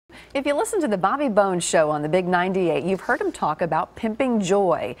If you listen to the Bobby Bones Show on the Big 98, you've heard him talk about pimping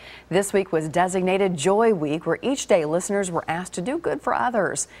joy. This week was designated Joy Week, where each day listeners were asked to do good for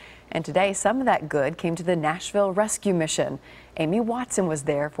others. And today, some of that good came to the Nashville Rescue Mission. Amy Watson was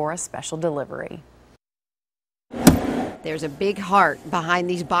there for a special delivery. There's a big heart behind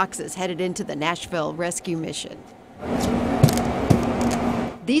these boxes headed into the Nashville Rescue Mission.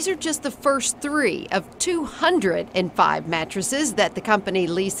 These are just the first 3 of 205 mattresses that the company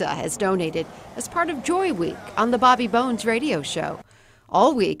Lisa has donated as part of Joy Week on the Bobby Bones radio show.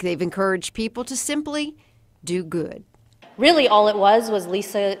 All week, they've encouraged people to simply do good. Really, all it was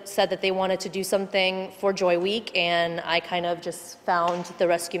Lisa said that they wanted to do something for Joy Week, and I kind of just found the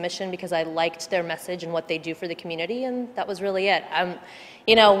rescue mission because I liked their message and what they do for the community, and that was really it.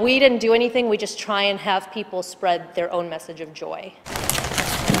 You know, we didn't do anything. We just try and have people spread their own message of joy.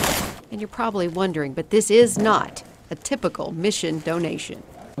 And you're probably wondering, but this is not a typical mission donation.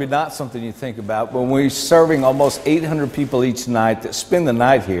 Not something you think about. When we're serving almost 800 people each night that spend the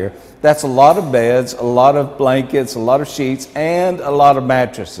night here, that's a lot of beds, a lot of blankets, a lot of sheets, and a lot of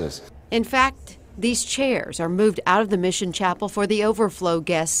mattresses. In fact, these chairs are moved out of the mission chapel for the overflow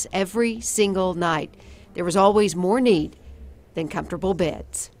guests every single night. There was always more need than comfortable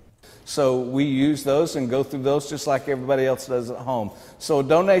beds. So we use those and go through those just like everybody else does at home. So a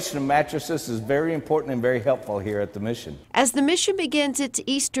donation of mattresses is very important and very helpful here at the mission. As the mission begins its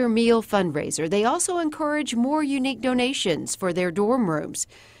Easter meal fundraiser, they also encourage more unique donations for their dorm rooms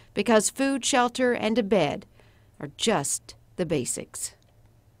because food, shelter, and a bed are just the basics.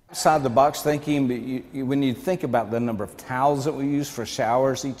 Outside the box thinking, when you think about the number of towels that we use for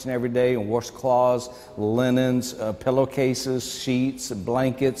showers each and every day, and washcloths, linens, pillowcases, sheets,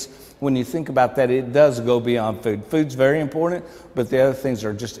 blankets, when you think about that, it does go beyond food. Food's very important, but the other things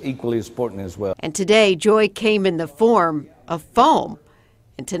are just equally as important as well. And today, joy came in the form of foam.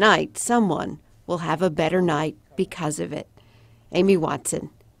 And tonight, someone will have a better night because of it. Amy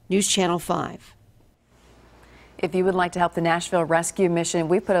Watson, News Channel 5. If you would like to help the Nashville Rescue Mission,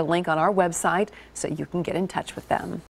 we put a link on our website so you can get in touch with them.